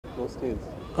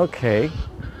Okay.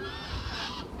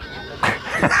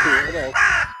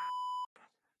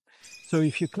 So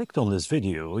if you clicked on this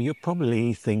video, you're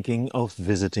probably thinking of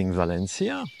visiting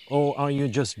Valencia, or are you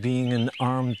just being an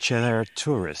armchair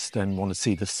tourist and want to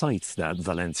see the sights that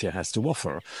Valencia has to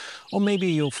offer? Or maybe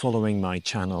you're following my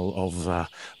channel of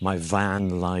my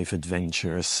van life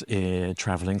adventures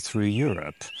traveling through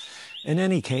Europe. In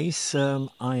any case,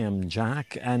 I am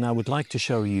Jack and I would like to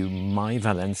show you my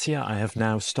Valencia. I have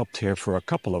now stopped here for a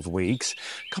couple of weeks.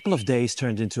 A couple of days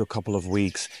turned into a couple of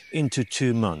weeks, into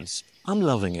 2 months. I'm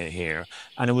loving it here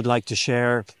and I would like to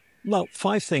share, well,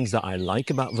 5 things that I like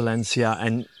about Valencia,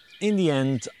 and in the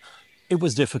end it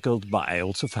was difficult, but I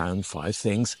also found 5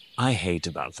 things I hate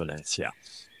about Valencia.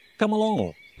 Come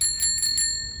along!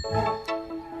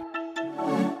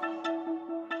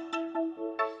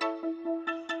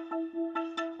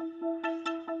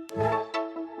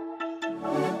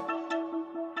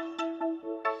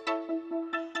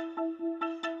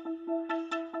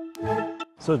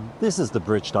 So this is the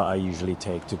bridge that I usually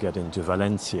take to get into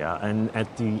Valencia, and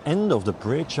at the end of the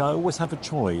bridge I always have a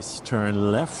choice: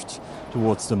 turn left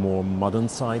towards the more modern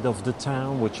side of the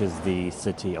town, which is the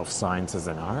city of sciences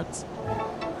and arts,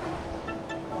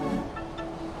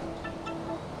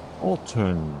 or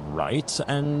turn right,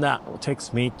 and that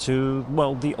takes me to,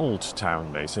 well, the old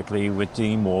town basically, with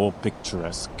the more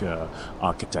picturesque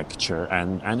architecture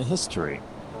and history.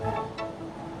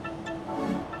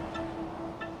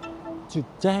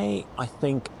 Today, I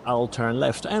think I'll turn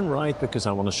left and right because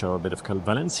I want to show a bit of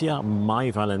Valencia,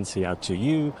 my Valencia, to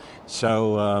you.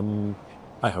 So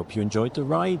I hope you enjoyed the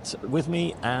ride with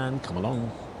me and come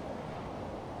along.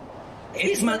 It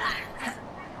is my life.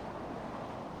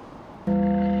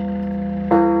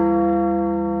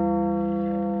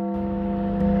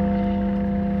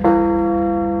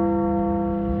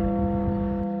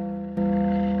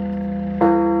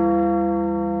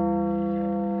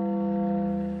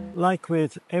 Like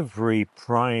with every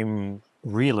prime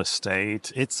real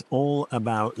estate, it's all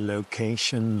about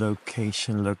location,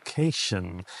 location,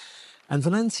 location. And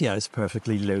Valencia is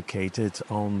perfectly located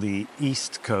on the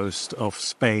east coast of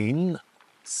Spain,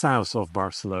 south of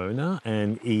Barcelona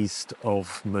and east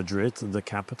of Madrid, the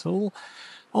capital,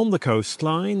 on the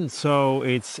coastline. So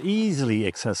it's easily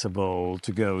accessible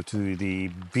to go to the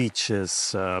beaches,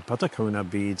 Patacona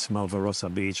Beach,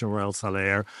 Malvarosa Beach, or El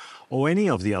Saler, or any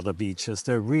of the other beaches.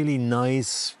 They're really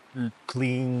nice,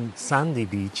 clean, sandy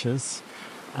beaches,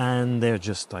 and they're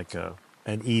just like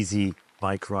an easy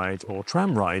bike ride or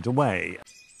tram ride away.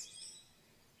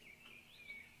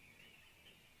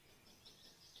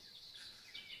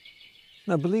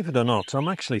 Now, believe it or not, I'm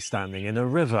actually standing in a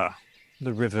river,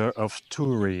 the river of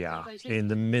Turia, in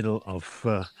the middle of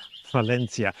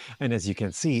Valencia. And as you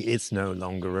can see, it's no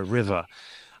longer a river.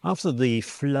 After the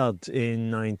flood in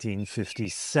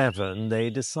 1957, they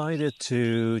decided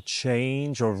to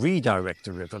change or redirect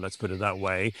the river, let's put it that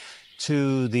way,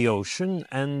 to the ocean,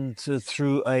 and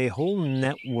through a whole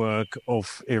network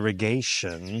of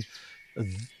irrigation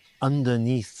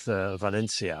underneath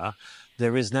Valencia,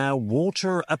 there is now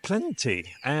water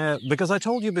aplenty. Because I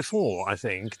told you before, I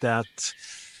think, that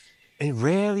it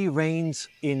rarely rains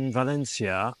in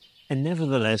Valencia, and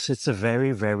nevertheless it's a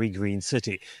very, very green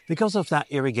city because of that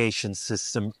irrigation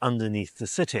system underneath the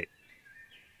city.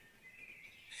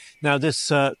 Now this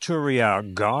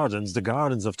Turia Gardens, the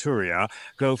Gardens of Turia,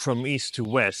 go from east to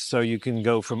west, so you can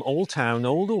go from Old Town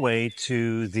all the way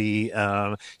to the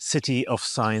City of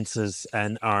Sciences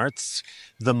and Arts,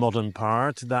 the modern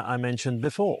part that I mentioned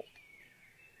before.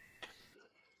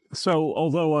 So,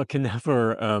 although I can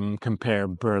never compare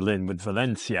Berlin with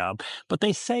Valencia, but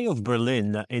they say of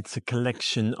Berlin that it's a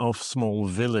collection of small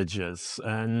villages,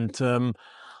 and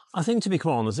I think, to be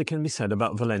quite honest, it can be said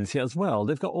about Valencia as well.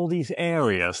 They've got all these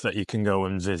areas that you can go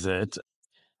and visit,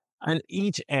 and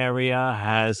each area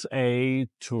has a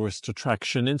tourist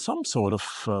attraction in some sort of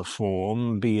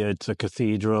form, be it a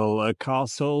cathedral, a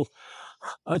castle,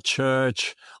 a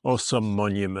church, or some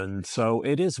monument. So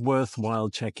it is worthwhile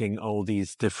checking all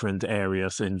these different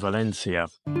areas in Valencia.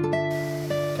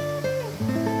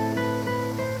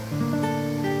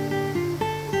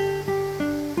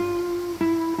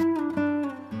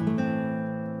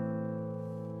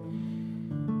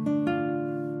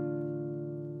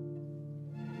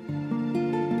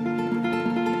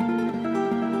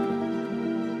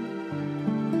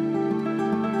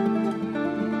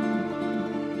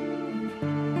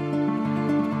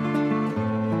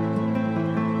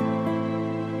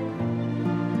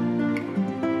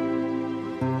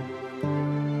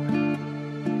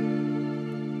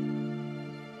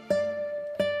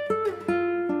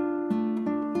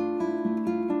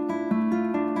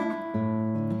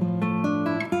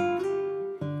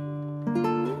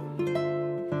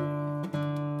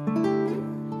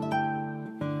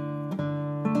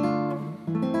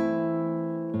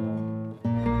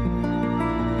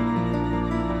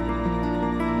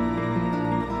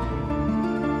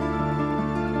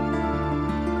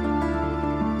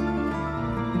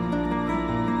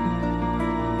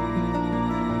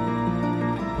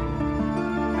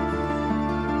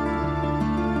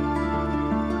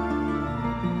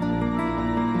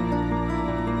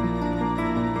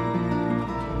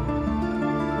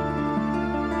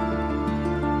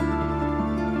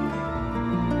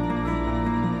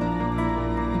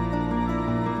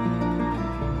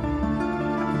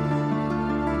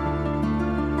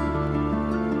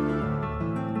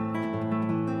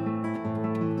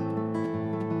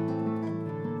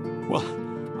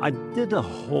 I did a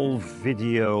whole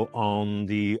video on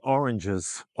the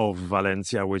oranges of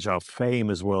Valencia, which are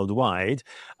famous worldwide,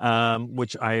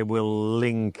 which I will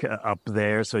link up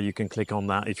there so you can click on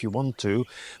that if you want to.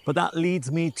 But that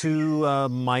leads me to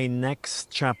my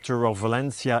next chapter of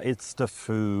Valencia. It's the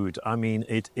food. I mean,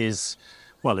 it is,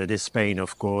 well, it is Spain,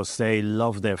 of course. They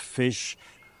love their fish.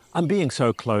 And being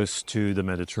so close to the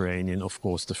Mediterranean, of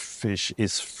course, the fish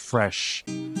is fresh.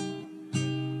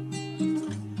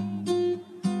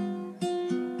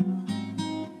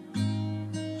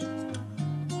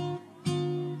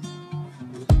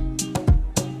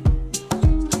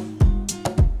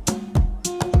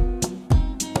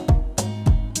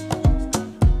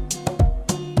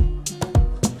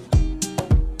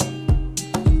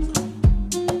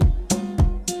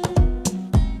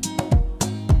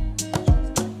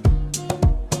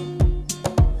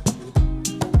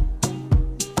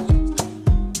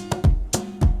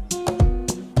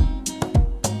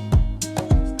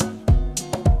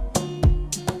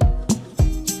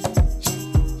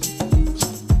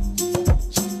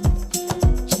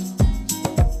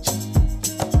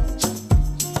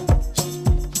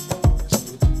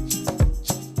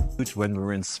 When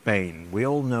we're in Spain, we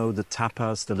all know the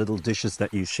tapas, the little dishes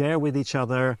that you share with each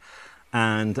other.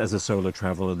 And as a solo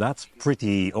traveler, that's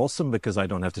pretty awesome because I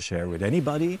don't have to share with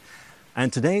anybody.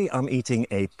 And today I'm eating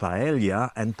a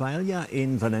paella, and paella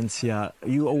in Valencia,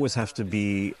 you always have to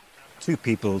be two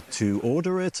people to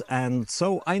order it. And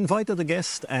so I invited a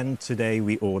guest, and today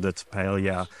we ordered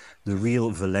paella, the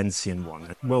real Valencian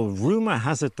one. Well, rumor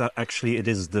has it that actually it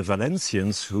is the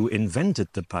Valencians who invented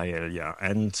the paella,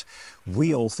 and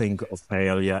we all think of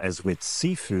paella as with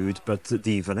seafood, but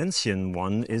the Valencian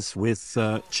one is with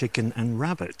chicken and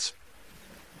rabbit.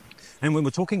 And when we're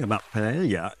talking about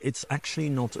paella, it's actually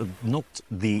not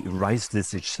the rice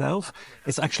dish itself,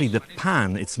 it's actually the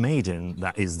pan it's made in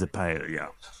that is the paella.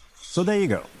 So there you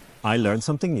go, I learned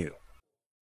something new.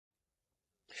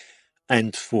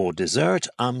 And for dessert,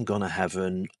 I'm gonna have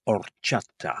an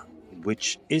horchata,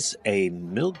 which is a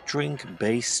milk drink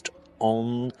based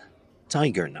on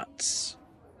tiger nuts.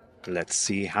 Let's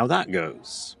see how that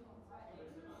goes.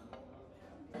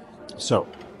 So,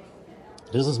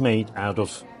 this is made out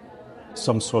of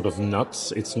some sort of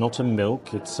nuts. It's not a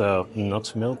milk, it's a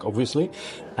nut milk, obviously,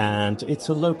 and it's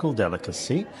a local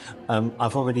delicacy.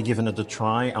 I've already given it a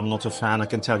try. I'm not a fan, I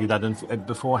can tell you that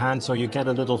beforehand. So you get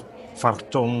a little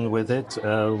farton with it,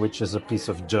 which is a piece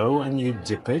of dough, and you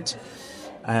dip it.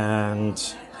 And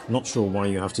not sure why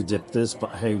you have to dip this, but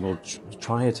hey, we'll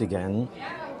try it again.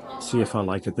 See if I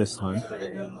like it this time.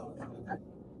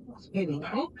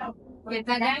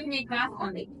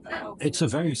 It's a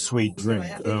very sweet drink.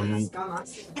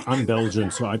 I'm Belgian,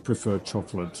 so I prefer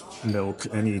chocolate milk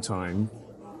anytime.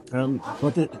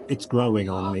 But it's growing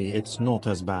on me. It's not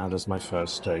as bad as my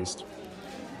first taste.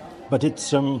 But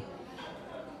it's, I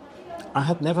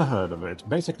had never heard of it.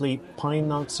 Basically, pine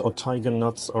nuts or tiger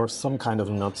nuts or some kind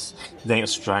of nuts, they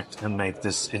extract and make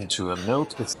this into a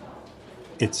milk.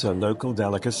 It's a local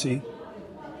delicacy.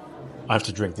 I have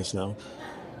to drink this now.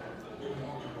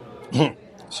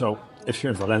 So, if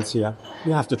you're in Valencia,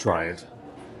 you have to try it.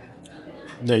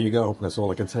 There you go, that's all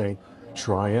I can say.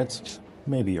 Try it,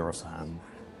 maybe you're a fan.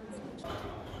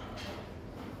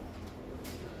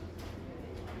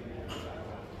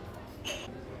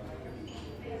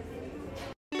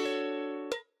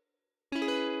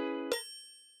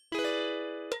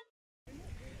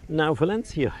 Now,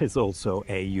 Valencia is also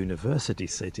a university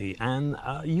city, and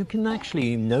you can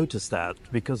actually notice that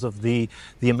because of the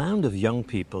amount of young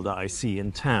people that I see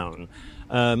in town,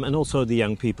 and also the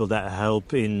young people that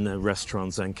help in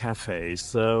restaurants and cafes.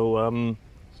 So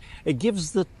it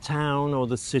gives the town or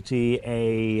the city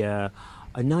a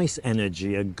nice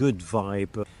energy, a good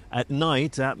vibe. At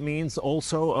night, that means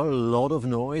also a lot of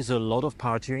noise, a lot of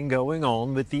partying going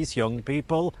on with these young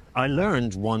people. I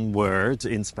learned one word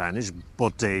in Spanish,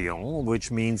 botellón,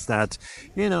 which means that,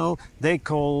 you know, they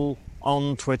call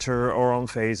on Twitter or on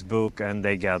Facebook and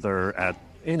they gather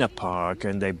in a park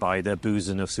and they buy their booze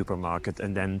in a supermarket,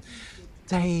 and then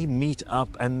they meet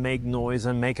up and make noise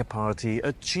and make a party,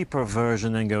 a cheaper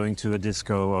version than going to a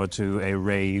disco or to a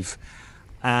rave.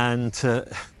 And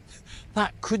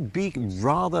that could be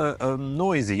rather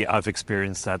noisy. I've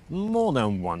experienced that more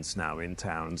than once now in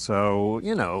town. So,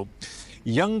 you know,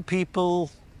 young people,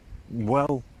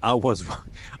 well, I was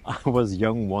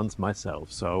young once myself,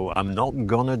 so I'm not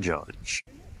gonna judge.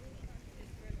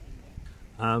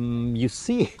 You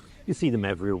see, You see them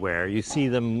everywhere. You see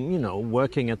them,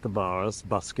 working at the bars,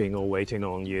 busking or waiting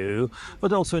on you.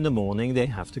 But also in the morning, they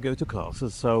have to go to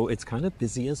classes. So it's kind of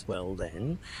busy as well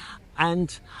then.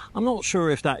 And I'm not sure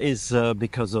if that is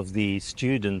because of the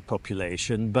student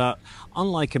population, but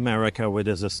unlike America, where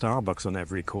there's a Starbucks on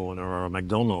every corner or a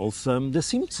McDonald's, there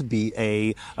seems to be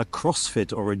a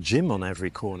CrossFit or a gym on every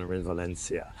corner in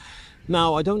Valencia.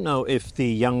 Now, I don't know if the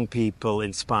young people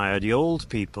inspire the old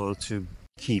people to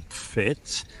keep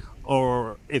fit,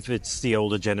 or if it's the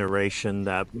older generation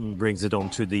that brings it on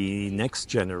to the next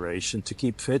generation to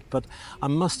keep fit. But I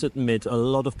must admit, a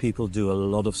lot of people do a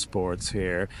lot of sports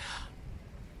here.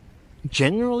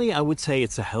 Generally, I would say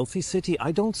it's a healthy city.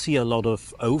 I don't see a lot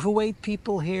of overweight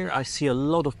people here. I see a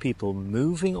lot of people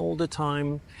moving all the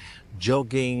time,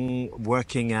 jogging,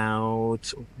 working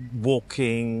out,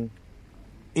 walking.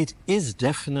 It is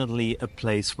definitely a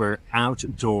place where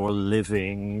outdoor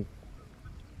living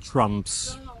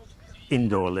trumps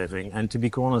indoor living. And to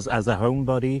be honest, as a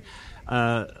homebody,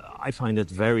 I find it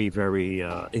very, very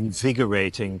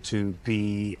invigorating to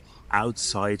be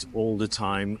outside all the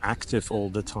time, active all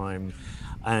the time.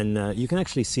 And you can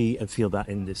actually see and feel that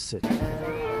in this city.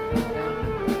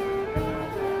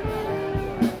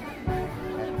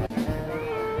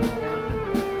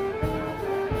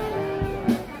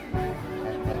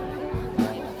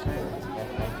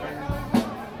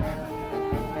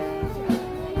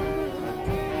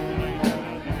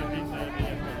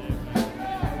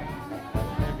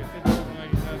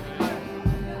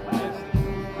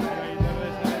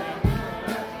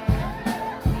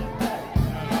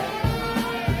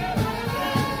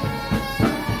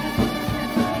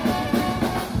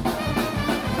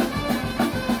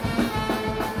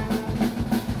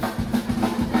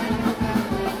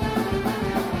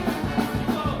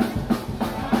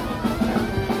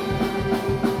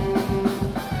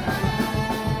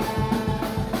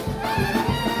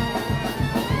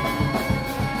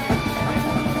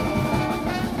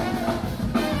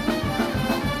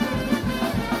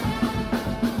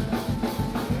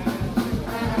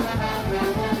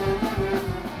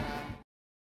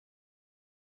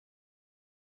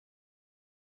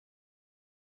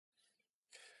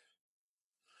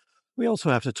 We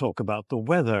also have to talk about the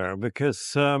weather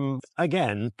because,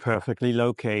 again, perfectly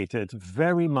located,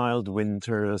 very mild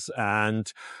winters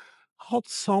and hot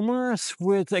summers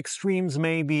with extremes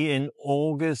maybe in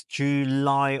August,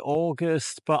 July,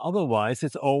 August, but otherwise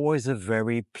it's always a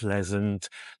very pleasant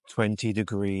 20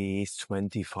 degrees,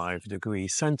 25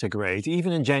 degrees centigrade.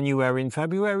 Even in January and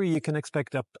February, you can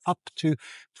expect up to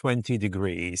 20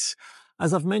 degrees.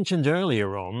 As I've mentioned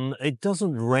earlier on, it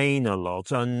doesn't rain a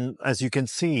lot. And as you can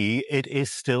see, it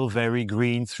is still very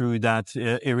green through that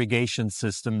irrigation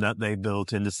system that they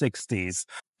built in the 60s.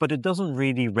 But it doesn't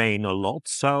really rain a lot.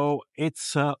 So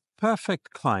it's a perfect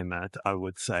climate, I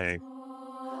would say.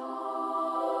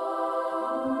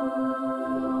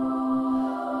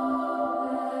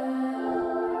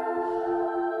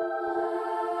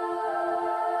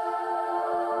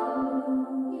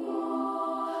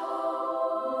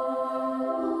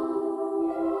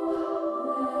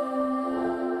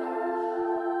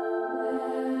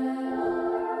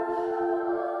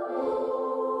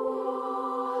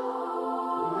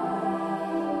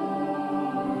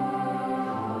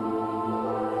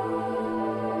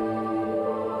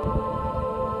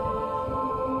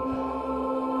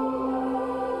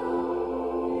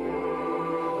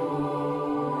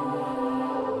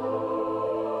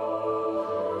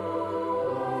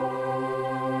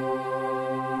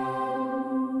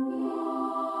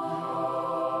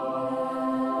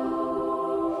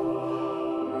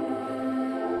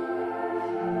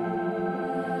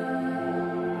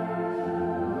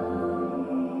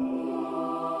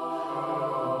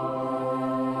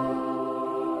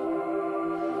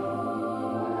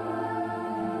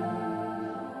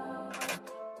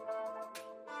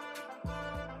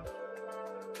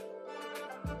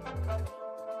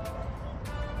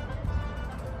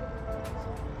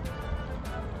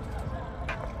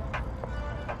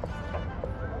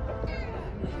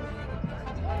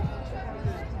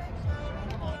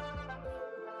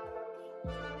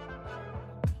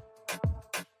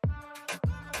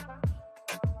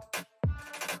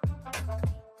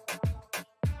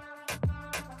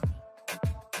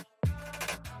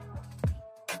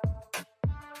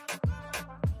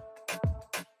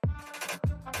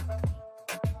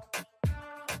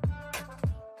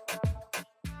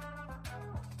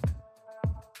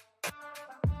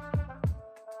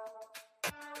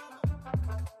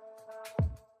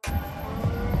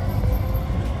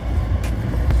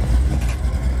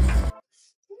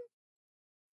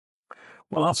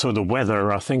 Well, after the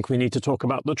weather, I think we need to talk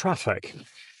about the traffic.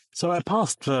 So I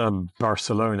passed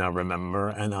Barcelona, remember,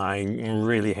 and I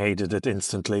really hated it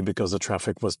instantly because the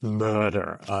traffic was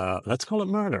murder. Let's call it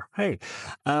murder. Hey,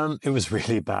 it was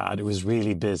really bad. It was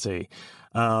really busy.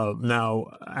 Now,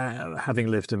 having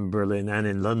lived in Berlin and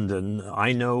in London,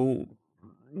 I know,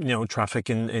 traffic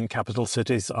in capital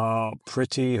cities are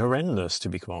pretty horrendous, to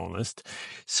be quite honest.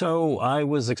 So I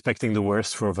was expecting the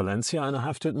worst for Valencia, and I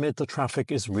have to admit the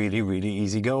traffic is really, really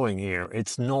easy going here.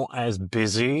 It's not as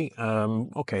busy.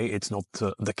 Okay, it's not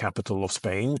the capital of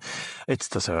Spain. It's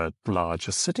the third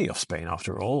largest city of Spain,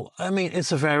 after all. I mean,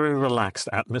 it's a very relaxed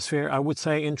atmosphere, I would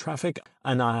say, in traffic,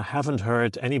 and I haven't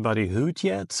heard anybody hoot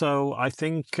yet. So I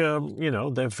think,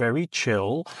 they're very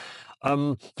chill.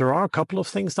 There are a couple of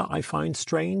things that I find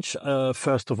strange.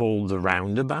 First of all, the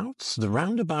roundabouts. The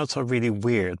roundabouts are really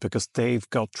weird because they've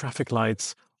got traffic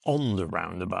lights on the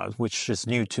roundabout, which is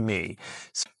new to me.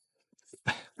 So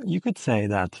you could say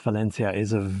that Valencia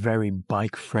is a very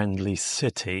bike-friendly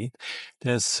city.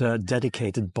 There's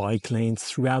dedicated bike lanes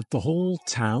throughout the whole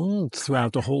town,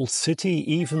 throughout the whole city,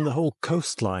 even the whole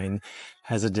coastline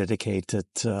has a dedicated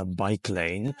bike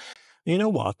lane. You know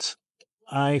what?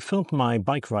 I filmed my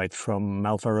bike ride from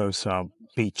Malvarosa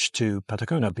Beach to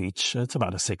Patagona Beach. It's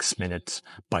about a 6-minute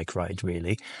bike ride,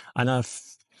 really. And I've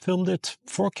filmed it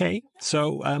 4K,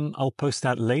 so I'll post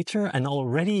that later, and I'll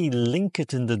already link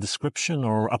it in the description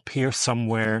or up here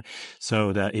somewhere,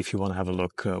 so that if you want to have a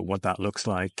look what that looks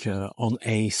like on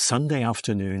a Sunday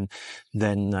afternoon,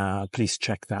 then please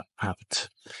check that out.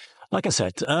 Like I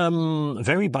said,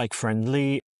 very bike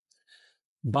friendly.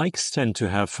 Bikes tend to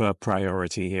have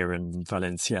priority here in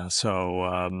Valencia,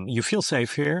 so you feel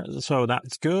safe here, so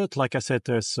that's good. Like I said,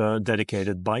 there's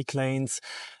dedicated bike lanes,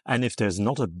 and if there's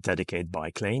not a dedicated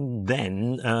bike lane,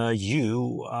 then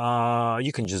you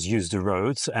can just use the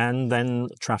roads, and then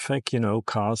traffic,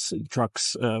 cars,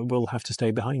 trucks will have to stay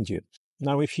behind you.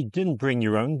 Now, if you didn't bring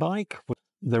your own bike,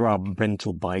 there are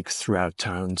rental bikes throughout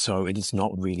town, so it is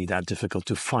not really that difficult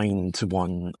to find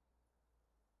one.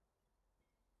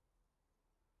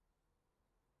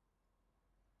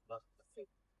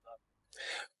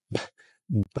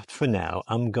 But for now,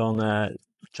 I'm gonna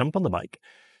jump on the bike,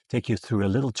 take you through a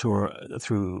little tour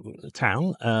through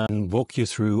town, and walk you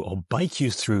through or bike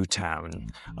you through town.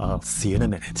 I'll see you in a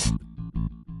minute.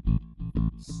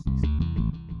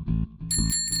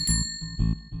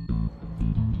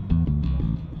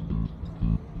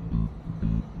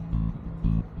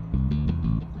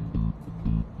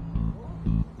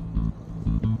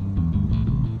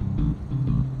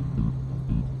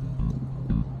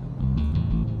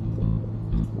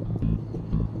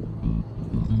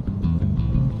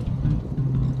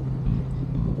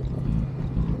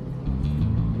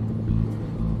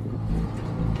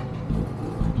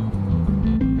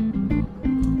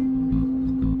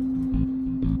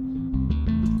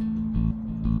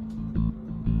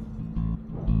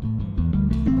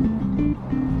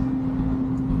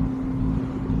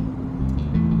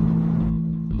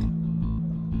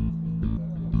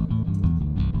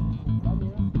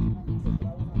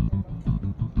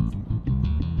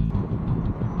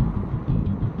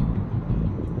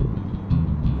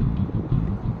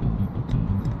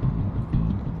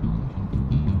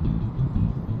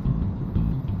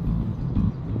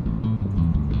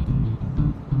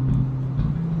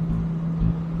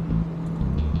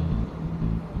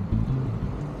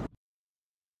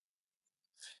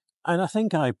 And I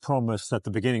think I promised at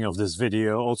the beginning of this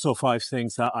video also 5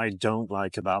 things that I don't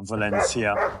like about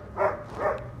Valencia.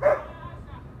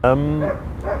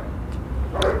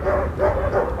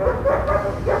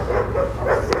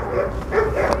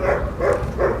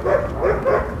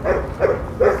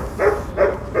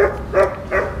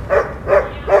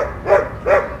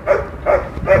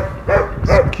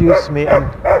 Excuse me,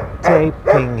 I'm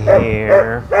taping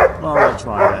here. Well, I'll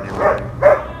try it anyway.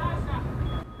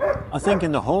 I think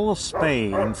in the whole of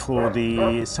Spain, for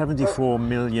the 74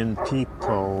 million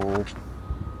people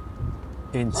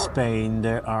in Spain,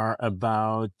 there are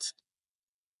about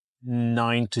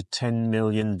 9 to 10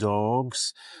 million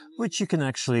dogs, which you can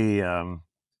actually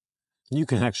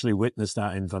witness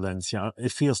that in Valencia.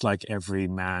 It feels like every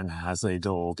man has a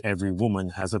dog, every woman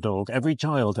has a dog, every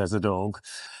child has a dog,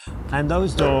 and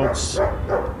those dogs.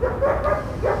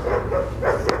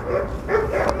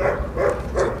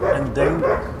 And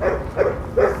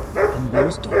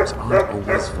those dogs aren't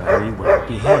always very well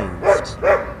behaved.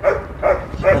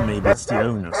 Or maybe it's the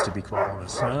owners, to be quite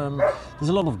honest. There's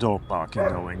a lot of dog barking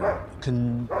going on,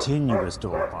 continuous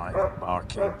dog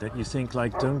barking, that you think,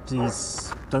 like, don't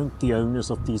the owners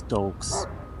of these dogs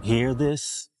hear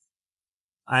this?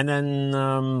 And then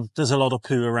there's a lot of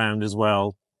poo around as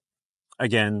well.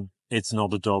 Again, It's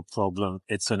not a dog problem,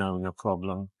 it's an owner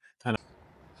problem.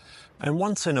 And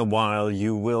once in a while,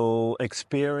 you will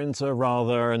experience a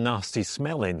rather nasty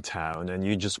smell in town, and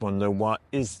you just wonder, what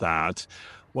is that?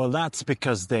 Well, that's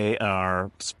because they are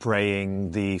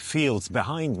spraying the fields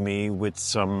behind me with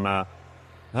some, I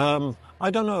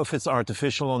don't know if it's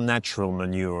artificial or natural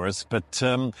manures, but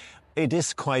it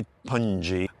is quite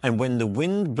pungy. And when the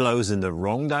wind blows in the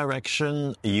wrong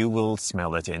direction, you will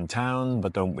smell it in town,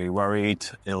 but don't be worried,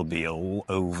 it'll be all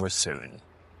over soon.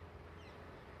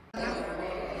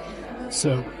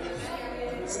 So,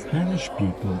 Spanish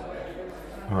people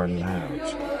are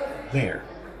loud. There,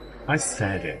 I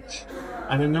said it.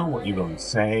 And I know what you're going to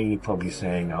say. You're probably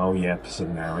saying, oh, yes,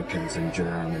 Americans and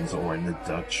Germans or in the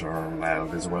Dutch are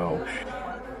loud as well.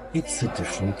 It's a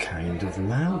different kind of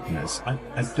loudness. I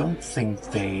don't think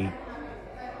they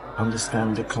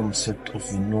understand the concept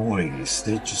of noise.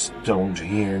 They just don't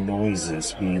hear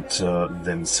noises, be it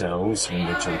themselves when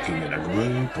they're talking in a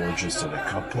group or just in a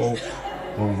couple,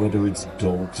 or whether it's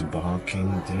dogs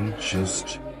barking. They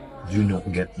just do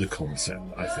not get the concept,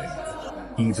 I think,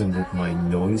 even with my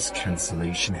noise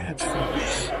cancellation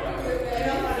headphones.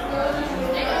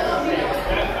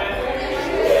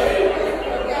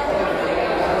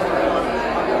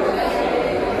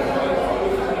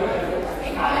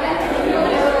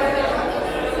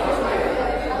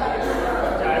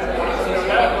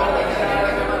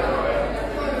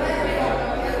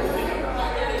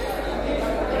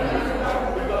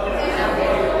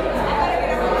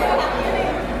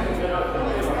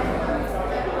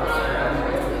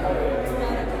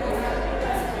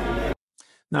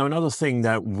 Now, another thing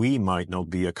that we might not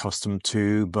be accustomed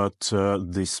to, but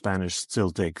the Spanish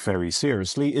still take very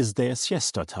seriously, is their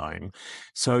siesta time.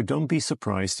 So don't be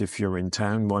surprised if you're in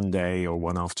town one day or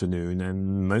one afternoon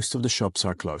and most of the shops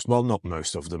are closed. Well, not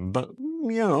most of them, but,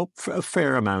 you know, a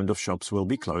fair amount of shops will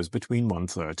be closed between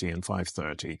 1:30 and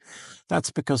 5:30.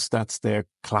 That's because that's their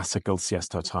classical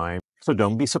siesta time. So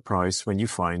don't be surprised when you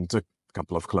find a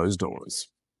couple of closed doors.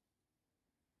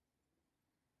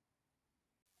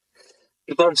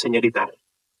 Perdón, señorita.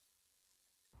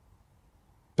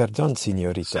 Perdón,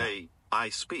 señorita. Say, I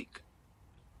speak.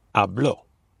 Hablo.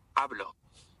 Hablo.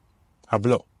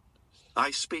 Hablo.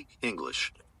 I speak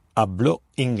English. Hablo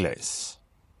inglés.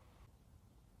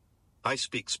 I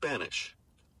speak Spanish.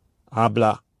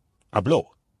 Hablo. Hablo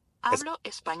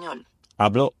español.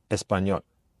 Hablo español.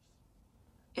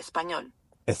 Español.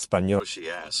 Español. She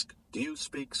asked, do you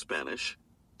speak Spanish?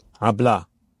 Habla.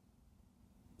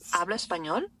 ¿Habla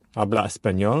español? Habla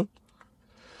español.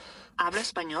 ¿Habla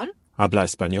español? Habla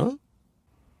español.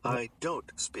 I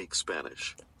don't speak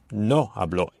Spanish. No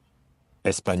hablo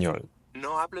español.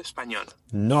 No hablo español.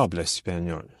 No hablo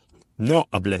español. No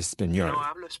hablo español. No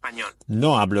hablo español.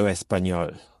 No hablo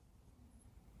español.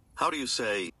 How do you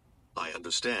say, I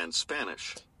understand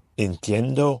Spanish?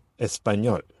 Entiendo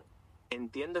español.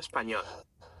 Entiendo español.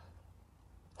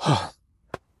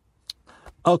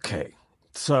 Okay,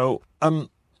 so,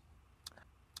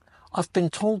 I've been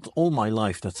told all my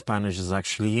life that Spanish is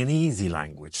actually an easy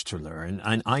language to learn,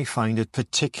 and I find it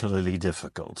particularly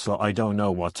difficult. So I don't know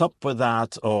what's up with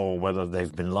that, or whether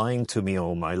they've been lying to me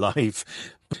all my life,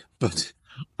 but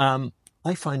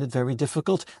I find it very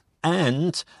difficult.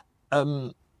 And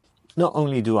not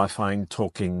only do I find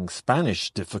talking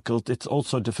Spanish difficult, it's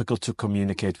also difficult to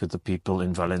communicate with the people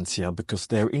in Valencia because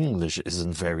their English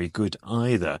isn't very good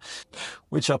either,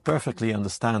 which I perfectly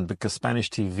understand because Spanish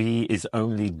TV is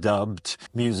only dubbed.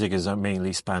 Music is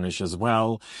mainly Spanish as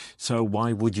well. So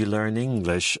why would you learn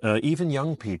English? Even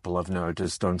young people, I've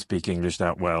noticed, don't speak English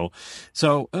that well.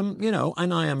 So, you know,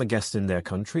 and I am a guest in their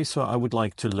country, so I would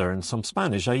like to learn some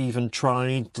Spanish. I even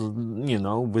tried, you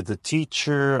know, with a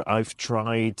teacher. I've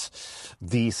tried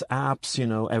these apps, you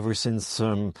know, ever since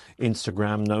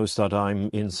Instagram knows that I'm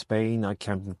in Spain. I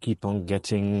can keep on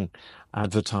getting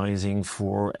advertising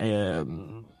for AI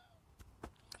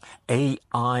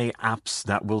apps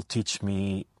that will teach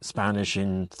me Spanish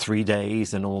in 3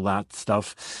 days and all that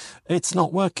stuff. It's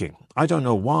not working. I don't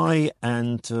know why,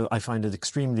 and I find it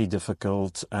extremely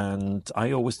difficult. And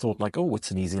I always thought like, oh,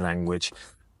 it's an easy language.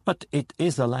 But it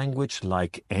is a language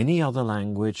like any other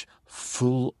language,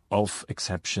 full of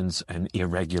exceptions and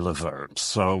irregular verbs.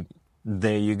 So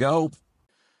there you go.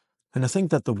 And I think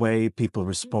that the way people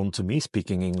respond to me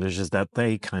speaking English is that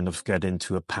they kind of get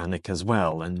into a panic as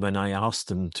well. And when I ask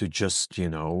them to just, you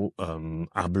know,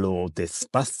 hablo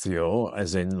despacio,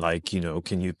 as in like, you know,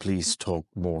 can you please talk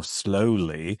more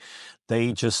slowly?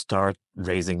 They just start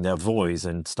raising their voice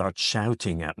and start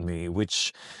shouting at me,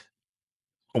 which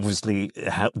obviously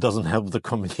doesn't help the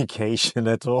communication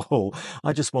at all.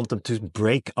 I just want them to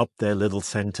break up their little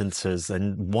sentences.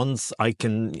 And once I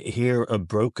can hear a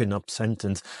broken up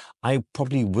sentence, I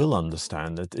probably will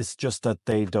understand it. It's just that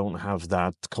they don't have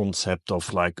that concept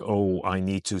of like, oh, I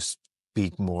need to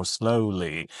speak more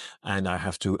slowly and I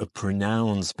have to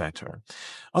pronounce better.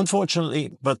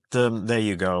 Unfortunately, but there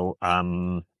you go.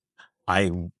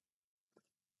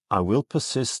 I will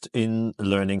persist in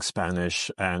learning Spanish,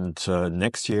 and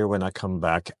next year when I come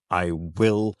back, I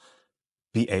will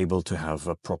be able to have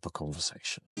a proper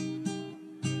conversation.